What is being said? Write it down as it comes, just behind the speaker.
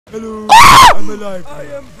Hello, Ah! I'm alive.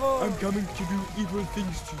 I'm coming to do evil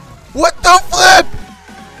things to you. What the flip?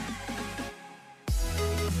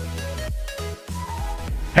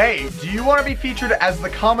 Hey, do you want to be featured as the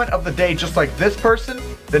comment of the day just like this person?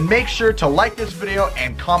 Then make sure to like this video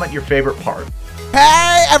and comment your favorite part.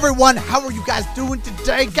 Hey everyone, how are you guys doing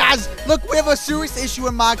today? Guys, look, we have a serious issue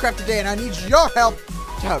in Minecraft today and I need your help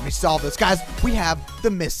to help me solve this. Guys, we have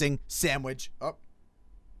the missing sandwich. Oh.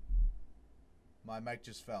 My mic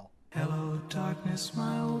just fell. Hello darkness,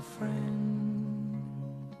 my old friend.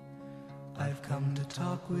 I've come to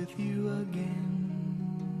talk with you again.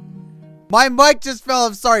 My mic just fell.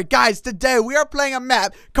 I'm sorry. Guys, today we are playing a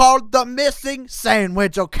map called The Missing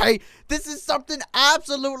Sandwich, okay? This is something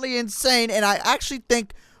absolutely insane, and I actually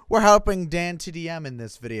think we're helping DanTDM in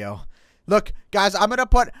this video. Look, guys, I'm going to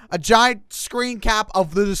put a giant screen cap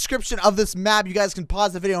of the description of this map. You guys can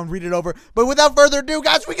pause the video and read it over. But without further ado,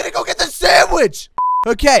 guys, we're going to go get the sandwich.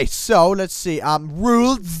 Okay, so let's see.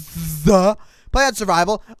 Rules. Play on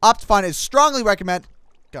survival. Optifine is strongly recommended.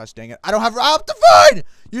 Gosh dang it. I don't have Optifine!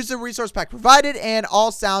 Use the resource pack provided, and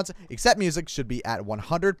all sounds except music should be at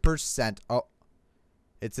 100%. Oh,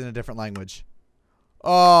 it's in a different language.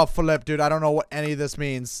 Oh, flip, dude. I don't know what any of this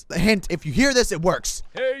means. Hint, if you hear this, it works.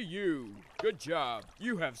 Hey, you. Good job.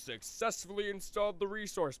 You have successfully installed the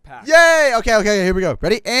resource pack. Yay! Okay, here we go.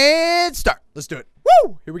 Ready? And start. Let's do it.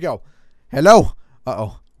 Woo! Here we go. Hello.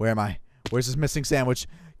 Uh-oh. Where am I? Where's this missing sandwich?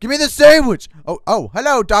 Give me the sandwich! Oh,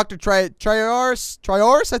 hello, Dr.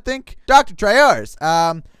 Trayaurus, I think? Dr.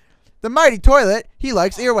 Trayaurus, the mighty toilet, he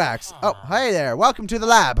likes earwax. Oh, hey there, welcome to the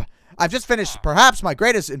lab. I've just finished perhaps my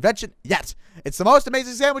greatest invention yet. It's the most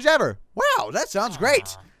amazing sandwich ever. Wow, that sounds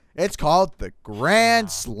great. It's called the Grand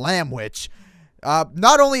Slamwich.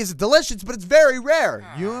 Not only is it delicious, but it's very rare.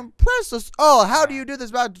 You impress us. Oh, how do you do this,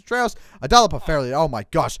 Dr. Trayaurus? A dollop of fairly. Oh my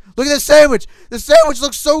gosh, look at this sandwich. The sandwich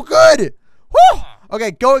looks so good. Woo!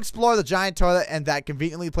 Okay, go explore the giant toilet and that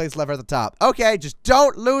conveniently placed lever at the top. Okay, just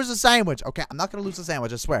don't lose the sandwich. Okay, I'm not gonna lose the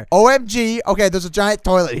sandwich, I swear. OMG. Okay, there's a giant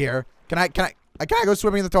toilet here. Can I go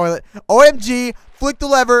swimming in the toilet? OMG, flick the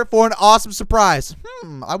lever for an awesome surprise.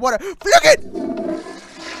 I wanna flick it!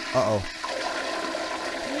 Uh-oh.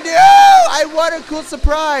 No! I want a cool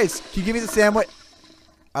surprise! Can you give me the sandwich?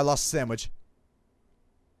 I lost the sandwich.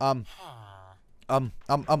 Where'd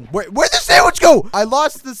the sandwich go? I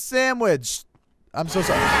lost the sandwich. I'm so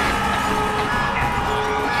sorry.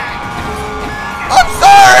 I'm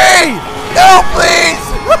sorry! No, please!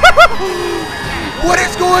 What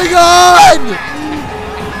is going on?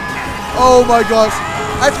 Oh my gosh.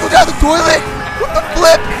 I have to go down the toilet? What the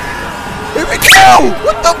flip? Here we go!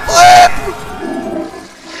 What the flip?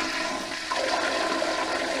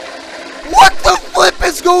 What the flip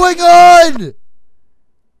is going on?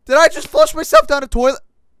 Did I just flush myself down a toilet?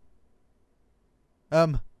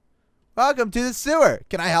 Welcome to the sewer.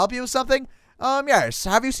 Can I help you with something? Yes.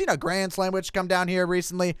 Have you seen a Grand Slamwich come down here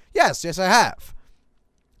recently? Yes, I have.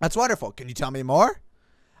 That's wonderful. Can you tell me more?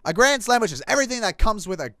 A Grand Slamwich is everything that comes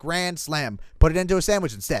with a Grand Slam. Put it into a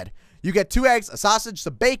sandwich instead. You get 2 eggs, a sausage,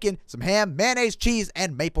 some bacon, some ham, mayonnaise, cheese,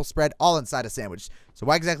 and maple spread all inside a sandwich. So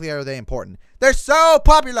why exactly are they important? They're so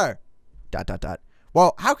popular! ...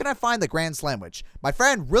 Well, how can I find the Grand Slamwich? My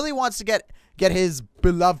friend really wants to get his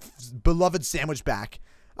beloved sandwich back.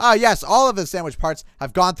 Yes, all of the sandwich parts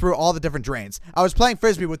have gone through all the different drains. I was playing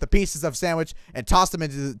frisbee with the pieces of sandwich and tossed them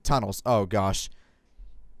into the tunnels. Oh gosh.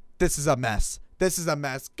 This is a mess. This is a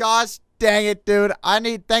mess. Gosh dang it, dude.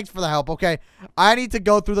 Thanks for the help, okay? I need to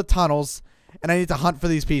go through the tunnels and I need to hunt for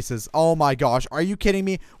these pieces. Oh my gosh. Are you kidding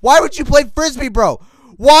me? Why would you play frisbee, bro?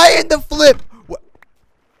 Why in the flip?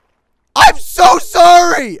 I'm so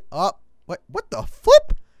sorry! What the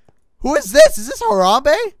flip? Who is this? Is this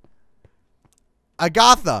Harambe?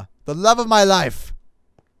 Agatha, the love of my life.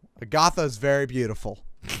 Agatha is very beautiful.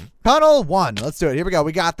 Tunnel 1. Let's do it. Here we go.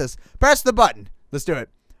 We got this. Press the button. Let's do it.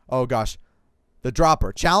 Oh, gosh. The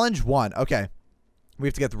dropper. Challenge 1. Okay. We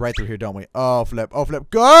have to get right through here, don't we? Oh, flip. Oh,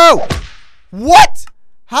 flip. Go! What?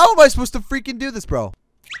 How am I supposed to freaking do this, bro?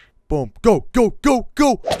 Boom. Go, go, go,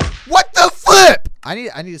 go. What the flip? I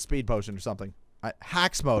need a speed potion or something.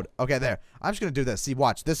 Hacks mode. Okay, there. I'm just going to do this. See,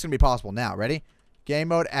 watch. This is going to be possible now. Ready? Game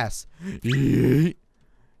mode S.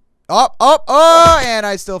 Oh, and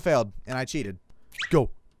I still failed. And I cheated.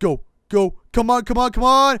 Go, go, go. Come on, come on, come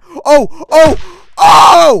on.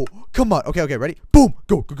 Oh! Come on. Okay, ready? Boom.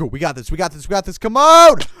 Go, go, go. We got this. We got this. We got this. Come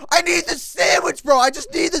on. I need the sandwich, bro. I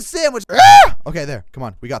just need the sandwich. Ah! Okay, there. Come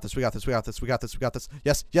on. We got this. We got this. We got this. We got this. We got this.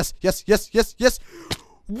 Yes, yes, yes, yes, yes, yes.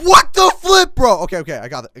 What the flip, bro? Okay. I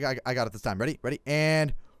got it. I got it this time. Ready?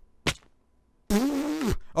 And...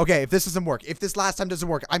 Okay, if this doesn't work, if this last time doesn't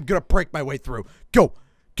work, I'm gonna break my way through. Go.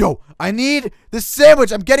 Go. I need this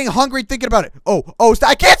sandwich. I'm getting hungry thinking about it. Oh,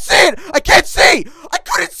 I can't see it. I can't see. I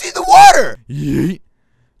couldn't see the water. Yeet.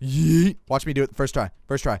 Yeet. Watch me do it first try.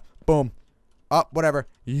 First try. Boom. Up, whatever.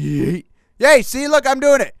 Yeet. Yay. See, look, I'm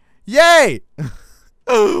doing it. Yay.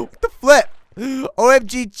 What the flip?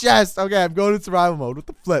 OMG chest. Okay, I'm going to survival mode. What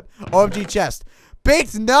the flip? OMG chest.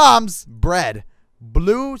 Baked noms. Bread.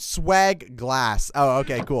 Blue swag glass. Oh,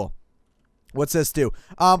 okay, cool. What's this do?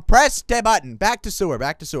 Press the button. Back to sewer.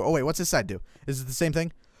 Back to sewer. Oh, wait. What's this side do? Is it the same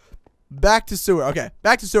thing? Back to sewer. Okay.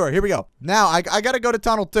 Back to sewer. Here we go. Now, I got to go to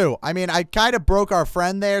tunnel 2. I mean, I kind of broke our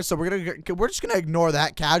friend there, so we're just going to ignore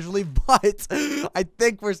that casually, but I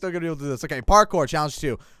think we're still going to be able to do this. Okay. Parkour. Challenge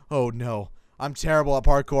 2. Oh, no. I'm terrible at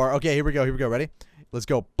parkour. Okay. Here we go. Here we go. Ready? Let's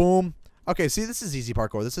go. Boom. Okay. See, this is easy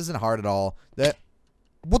parkour. This isn't hard at all.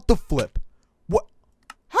 What the flip? What?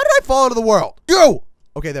 How did I fall out of the world? Go.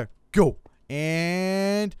 Okay. There. Go.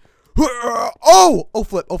 And oh,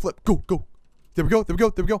 flip, go. There we go.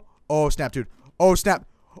 Oh, snap, dude. Oh, snap.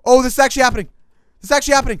 Oh, this is actually happening.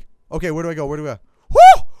 Okay, where do I go? Woo!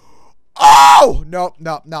 Oh, no.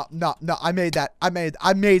 I made that. I made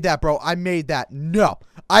that, bro. I made that. No,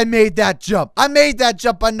 I made that jump. I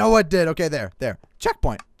know I did. Okay, there.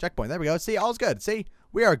 Checkpoint. There we go. See, all's good. See,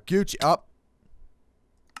 we are Gucci up.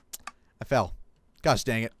 I fell. Gosh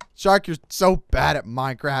dang it. Shark, you're so bad at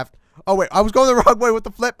Minecraft. Oh, wait. I was going the wrong way with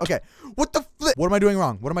the flip. Okay. What the flip? What am I doing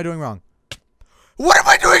wrong? What am I doing wrong? What am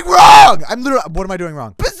I doing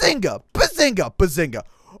wrong? Bazinga.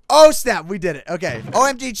 Oh, snap. We did it. Okay.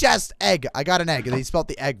 OMG chest. Egg. I got an egg. And he spelled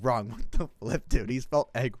the egg wrong. What the flip, dude? He spelled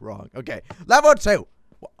egg wrong. Okay. Level 2.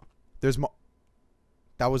 There's more.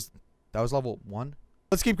 That was level 1.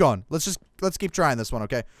 Let's keep going. Let's keep trying this one,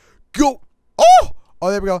 okay? Go. Oh,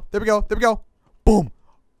 there we go. Boom.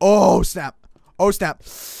 Oh, snap.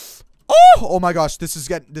 Oh my gosh, this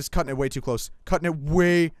cutting it way too close. Cutting it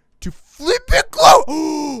way too flipping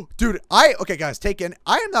close. Dude, okay guys, take in.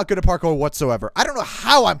 I am not good at parkour whatsoever. I don't know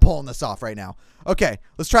how I'm pulling this off right now. Okay,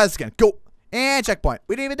 let's try this again. Go. And checkpoint.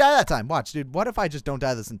 We didn't even die that time. Watch, dude. What if I just don't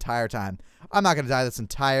die this entire time? I'm not going to die this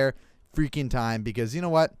entire freaking time because you know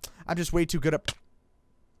what? I'm just way too good at...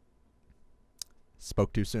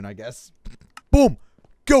 Spoke too soon, I guess. Boom.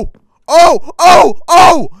 Go.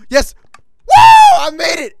 Oh. Yes. Woo! I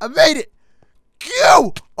made it.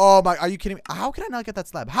 Go! Oh my, are you kidding me? How can I not get that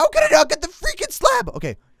slab? How can I not get the freaking slab?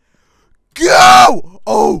 Okay. Go!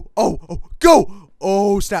 Oh, go!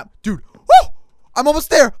 Oh, snap. Dude. Woo! I'm almost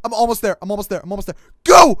there.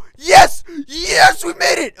 Go! Yes! Yes, we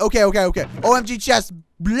made it! Okay. OMG chest.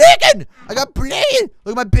 Blinking! I got blinking!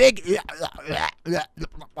 Look at my big...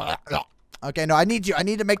 Okay, no, I need you. I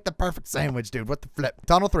need to make the perfect sandwich, dude. What the flip?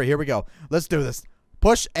 Tunnel 3, here we go. Let's do this.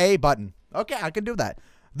 Push a button. Okay, I can do that.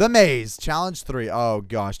 The maze. Challenge 3. Oh,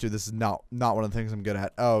 gosh, dude. This is not one of the things I'm good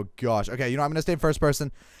at. Oh, gosh. Okay, you know, I'm going to stay first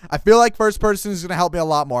person. I feel like first person is going to help me a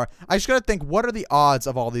lot more. I just got to think, what are the odds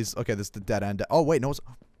of all these? Okay, this is the dead end. Oh, wait, no.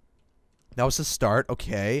 That was the start.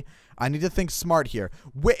 Okay. I need to think smart here.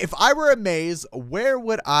 If I were a maze, where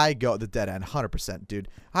would I go? The dead end. 100%, dude.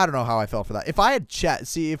 I don't know how I fell for that. If I had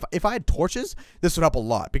if I had torches, this would help a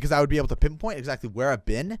lot because I would be able to pinpoint exactly where I've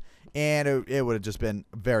been, and it would have just been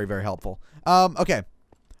very, very helpful. Okay.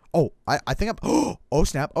 Oh, I think I'm... Oh,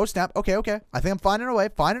 snap. Okay. I think I'm finding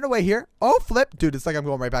a way here. Oh, flip. Dude, it's like I'm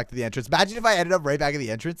going right back to the entrance. Imagine if I ended up right back at the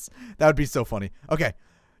entrance. That would be so funny. Okay.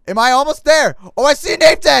 Am I almost there? Oh, I see a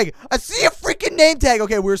name tag. I see a freaking name tag.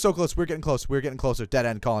 Okay, we're so close. We're getting close. Dead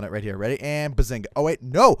end calling it right here. Ready? And bazinga. Oh, wait.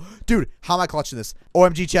 No. Dude, how am I clutching this?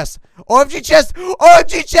 OMG chest.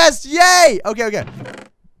 Yay. Okay.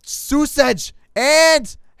 Sausage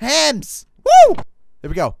and hams. Woo. There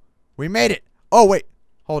we go. We made it. Oh, wait.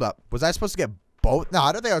 Hold up. Was I supposed to get both? No,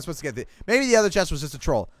 I don't think I was supposed to get maybe the other chest was just a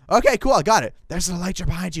troll. Okay, cool. I got it. There's an elytra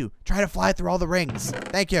behind you. Try to fly through all the rings.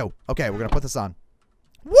 Thank you. Okay, we're going to put this on.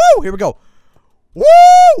 Woo! Here we go. Woo!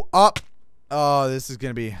 Up. Oh, this is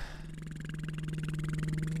going to be...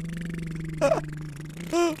 What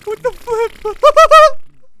the flip?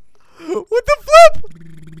 What the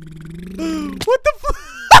flip?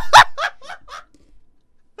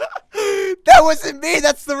 That wasn't me.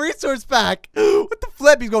 That's the resource pack. What the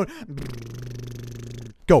flip? He's going...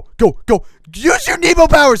 Go. Use your Nemo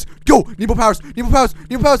powers. Go. Nemo powers.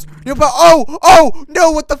 Oh,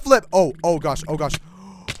 no. What the flip? Oh, gosh. Woo!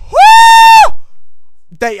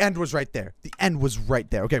 The end was right there.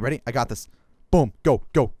 Okay, ready? I got this. Boom. Go.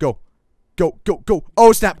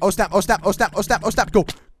 Oh, snap. Go.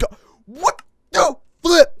 What the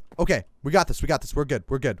flip? Okay, we got this. We're good.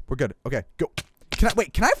 Okay, go.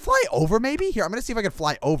 Can I fly over maybe? Here, I'm going to see if I can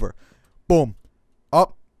fly over. Boom.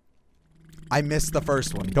 Up. I missed the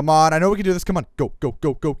first one. Come on. I know we can do this. Come on. Go, go,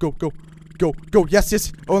 go, go, go, go. Go, go. Yes,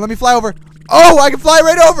 yes. Oh, let me fly over. Oh, I can fly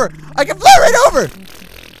right over. I can fly right over.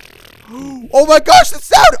 Oh my gosh, the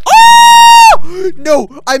sound. Oh!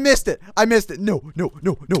 No, I missed it. I missed it. No, no,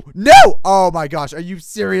 no, no, no. Oh my gosh, are you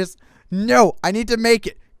serious? No, I need to make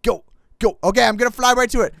it. Go, go. Okay, I'm going to fly right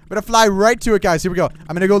to it. I'm going to fly right to it, guys. Here we go.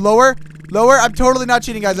 I'm going to go lower, lower. I'm totally not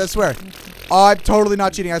cheating, guys. I swear. Oh, I'm totally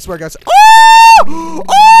not cheating. I swear, guys. Oh!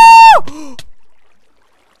 Oh!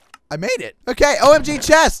 I made it. Okay, OMG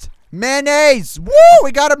chest. Mayonnaise. Woo!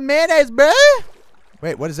 We got a mayonnaise, bruh.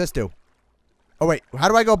 Wait, what does this do? Oh, wait. How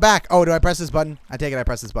do I go back? Oh, do I press this button? I take it I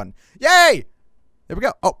press this button. Yay! There we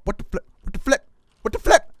go. Oh, what the flip? What the flip? What the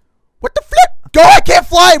flip? What the flip? Go! I can't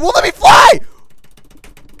fly! It won't let me fly!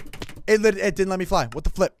 It didn't let me fly. What the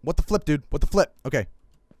flip? What the flip, dude? What the flip? Okay.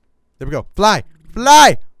 There we go. Fly!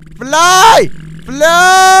 Fly! Fly!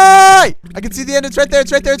 Fly! I can see the end. It's right there.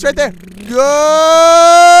 It's right there. It's right there. Go!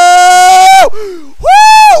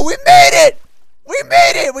 Woo! We made it! We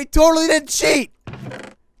made it! We totally didn't cheat.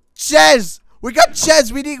 Ches! We got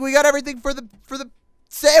Ches. We got everything for the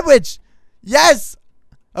sandwich. Yes.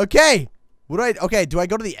 Okay. Okay, do I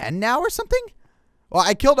go to the end now or something? Well,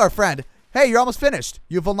 I killed our friend. Hey, you're almost finished.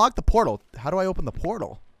 You've unlocked the portal. How do I open the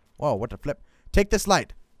portal? Whoa, what the flip? Take this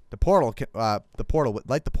light. The portal light the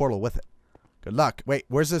portal with it. Good luck. Wait,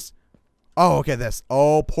 where's this? Oh, okay, this.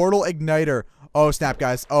 Oh, portal igniter. Oh, snap,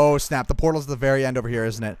 guys. Oh, snap. The portal's at the very end over here,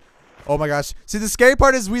 isn't it? Oh my gosh. See, the scary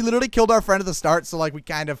part is we literally killed our friend at the start, so like we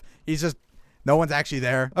kind of, he's just, no one's actually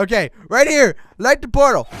there. Okay, right here. Light the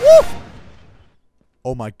portal. Woo!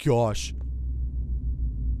 Oh my gosh.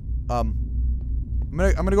 I'm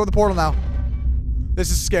gonna go to the portal now. This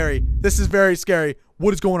is scary. This is very scary.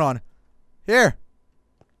 What is going on? Here.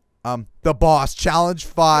 The boss. Challenge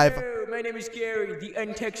 5. Hello, my name is Gary, the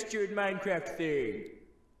untextured Minecraft thing.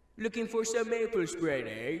 Looking for some maple spread,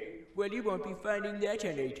 eh? Well, you won't be finding that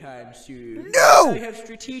anytime soon. No! I have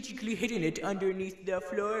strategically hidden it underneath the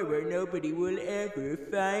floor where nobody will ever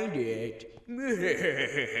find it.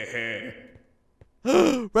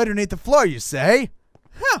 Right underneath the floor, you say?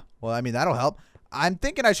 Huh. Well, I mean, that'll help. I'm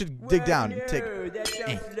thinking I should dig down. No, that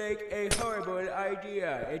sounds like a horrible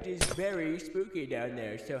idea. It is very spooky down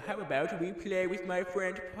there. So how about we play with my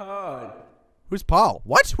friend Paul? Who's Paul?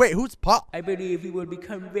 What? Wait, who's Paul? I believe we will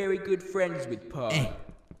become very good friends with Paul.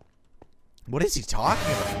 What is he talking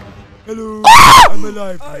about? Hello, Ah! I'm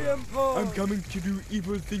alive. I am Paul. I'm coming to do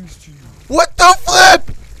evil things to you. What the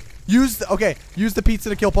flip? Use the pizza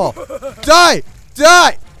to kill Paul. Die!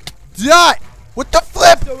 Die! Die! What the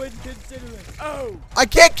flip? So inconsiderate. Oh! I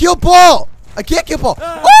can't kill Paul! I can't kill Paul!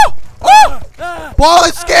 Oh! Oh! Paul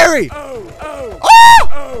is scary! Oh! Oh!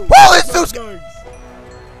 Oh! Paul is so scary! Nice.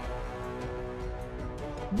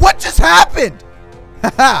 What just happened?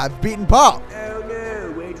 Haha, I've beaten Paul. Oh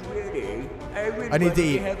no, wait, really? I really I need wanted to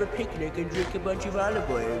eat. have a picnic and drink a bunch of olive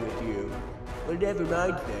oil with you. Well, never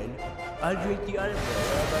mind then. I'll drink the olive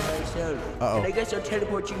oil all by myself. Uh-oh. And I guess I'll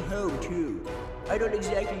teleport you home, too. I don't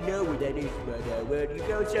exactly know where that is, but, well, you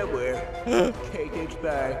go somewhere. Okay, thanks,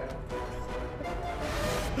 bye.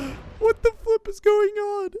 What the flip is going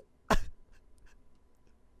on?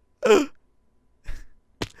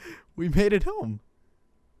 We made it home.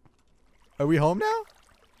 Are we home now?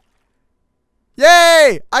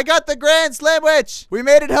 Yay! I got the Grand Slamwich! We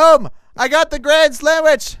made it home! I got the Grand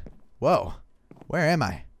Slamwich! Whoa. Where am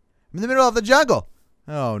I? I'm in the middle of the jungle.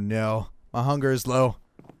 Oh no. My hunger is low.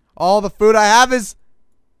 All the food I have is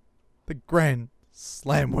the Grand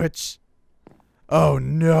Slamwich. Oh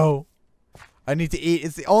no. I need to eat.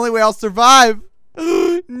 It's the only way I'll survive.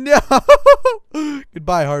 No.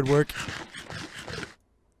 Goodbye, hard work.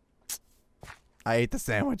 I ate the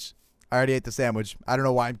sandwich. I already ate the sandwich. I don't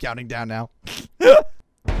know why I'm counting down now.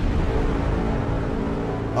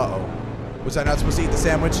 Uh-oh. Was I not supposed to eat the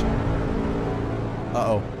sandwich?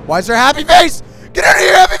 Uh-oh. Why is there a happy face? Get out of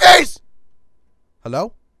here, happy face!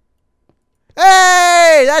 Hello?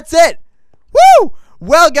 Hey! That's it! Woo!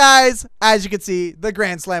 Well, guys, as you can see, the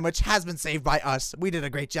Grand Slamwich has been saved by us. We did a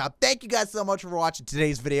great job. Thank you guys so much for watching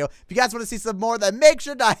today's video. If you guys want to see some more, then make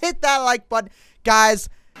sure to hit that like button. Guys,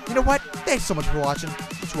 you know what? Thanks so much for watching.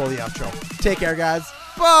 Let's roll the outro. Take care, guys.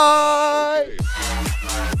 Bye!